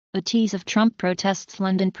A tease of Trump protests.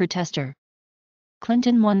 London protester.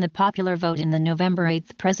 Clinton won the popular vote in the November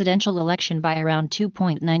 8 presidential election by around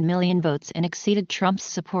 2.9 million votes and exceeded Trump's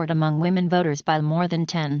support among women voters by more than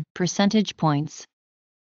 10 percentage points.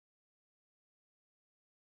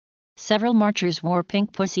 Several marchers wore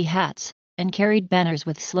pink pussy hats and carried banners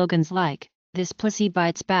with slogans like, "This pussy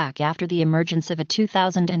bites back," after the emergence of a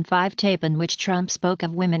 2005 tape in which Trump spoke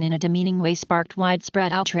of women in a demeaning way sparked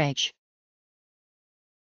widespread outrage.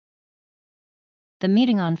 The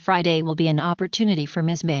meeting on Friday will be an opportunity for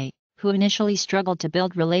Ms. May, who initially struggled to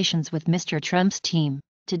build relations with Mr. Trump's team,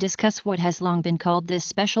 to discuss what has long been called this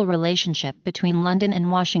special relationship between London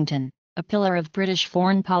and Washington, a pillar of British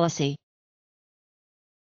foreign policy.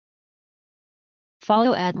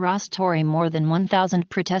 Follow @Ross Tory. More than 1,000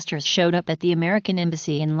 protesters showed up at the American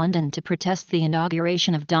Embassy in London to protest the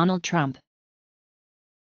inauguration of Donald Trump.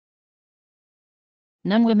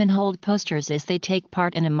 None women hold posters as they take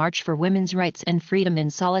part in a march for women's rights and freedom in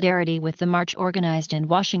solidarity with the march organized in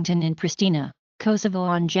Washington and Pristina, Kosovo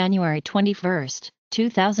on January 21,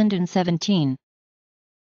 2017.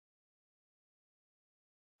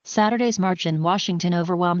 Saturday's march in Washington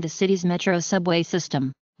overwhelmed the city's metro subway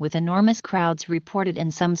system, with enormous crowds reported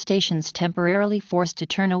and some stations temporarily forced to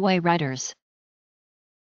turn away riders.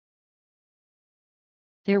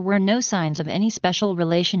 There were no signs of any special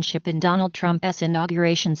relationship in Donald Trump's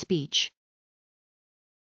inauguration speech.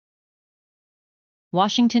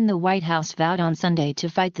 Washington. The White House vowed on Sunday to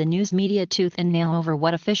fight the news media tooth and nail over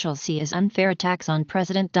what officials see as unfair attacks on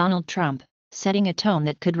President Donald Trump, setting a tone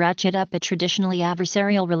that could ratchet up a traditionally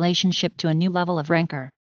adversarial relationship to a new level of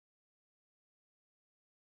rancor.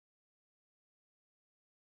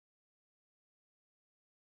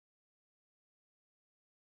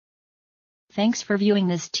 Thanks for viewing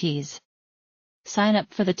this tease. Sign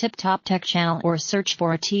up for the Tip Top Tech channel or search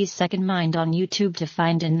for a Tease Second Mind on YouTube to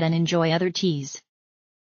find and then enjoy other teas.